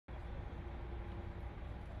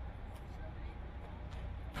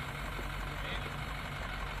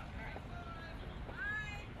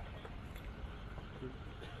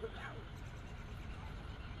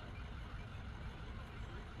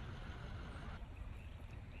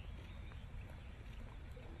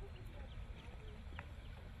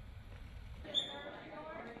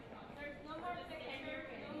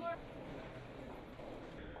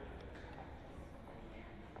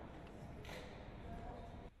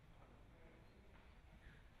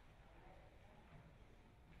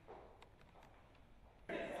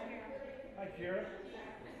Kira. Hey,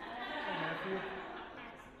 Matthew.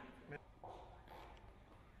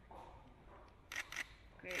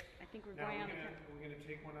 Great. I think we're Now going on we're gonna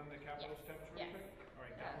take one on the Capitol steps real quick. All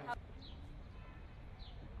right, that one.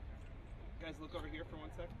 Guys, look over here for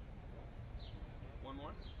 1 second. One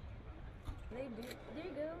more. They do. There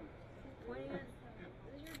you go. She's pointing at.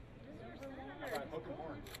 This is your senator. Right, poke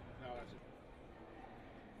horn. No, that's it.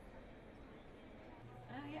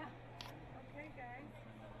 Oh, yeah. Okay, guys.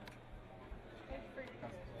 Okay.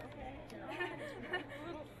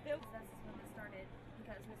 That's when it started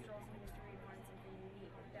because Mr. Olson and Mr. Reed wanted something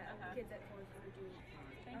unique that kids at Forest were doing.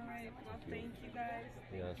 All right. Well, thank you guys.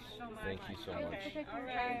 Yes, So much. thank you so much. Okay. All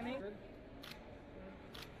right.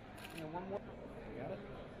 One more. You got it?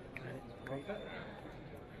 Great. Okay, you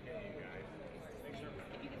guys. Thanks for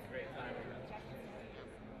great time.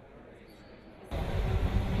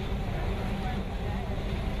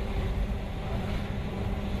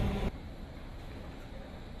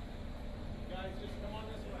 Guys, just come on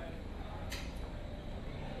this way.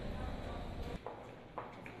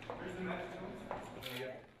 Here's the next one.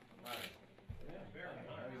 Hi. Yeah, very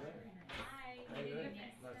nice. Hi.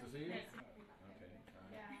 Nice to see you.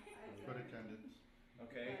 Good attendance.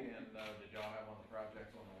 Okay, and did y'all have on the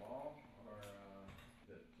projects on the wall, or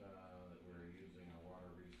that we're using our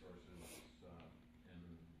water resources in?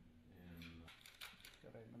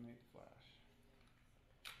 Gotta eliminate flash.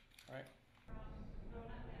 All right.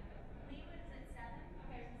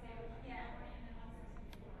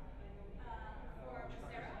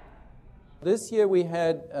 This year we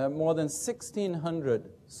had more than 1,600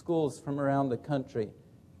 schools from around the country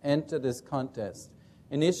enter this contest.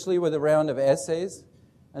 Initially with a round of essays,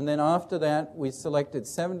 and then after that we selected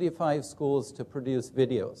 75 schools to produce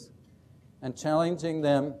videos and challenging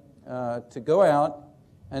them to go out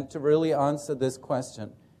and to really answer this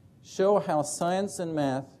question. Show how science and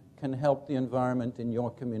math can help the environment in your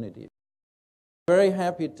community. Very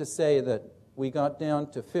happy to say that we got down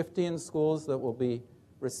to 15 schools that will be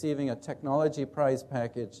receiving a technology prize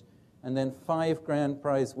package, and then 5 grand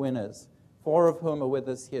prize winners, 4 of whom are with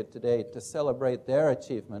us here today to celebrate their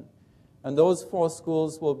achievement. And those 4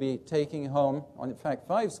 schools will be taking home, or in fact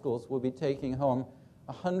 5 schools will be taking home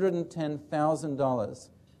 $110,000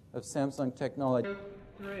 of Samsung technology. 2,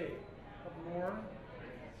 3. Couple more.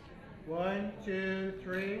 1, 2,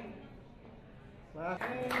 3. Last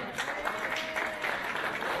one.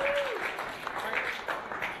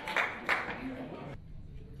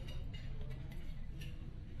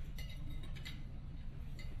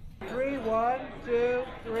 3, 1, 2,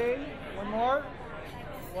 3. One more.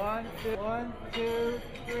 1, 2, 1, 2,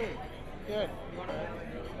 3. Good.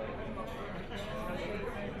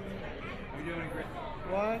 You're doing great.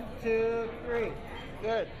 1, 2, 3.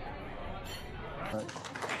 Good.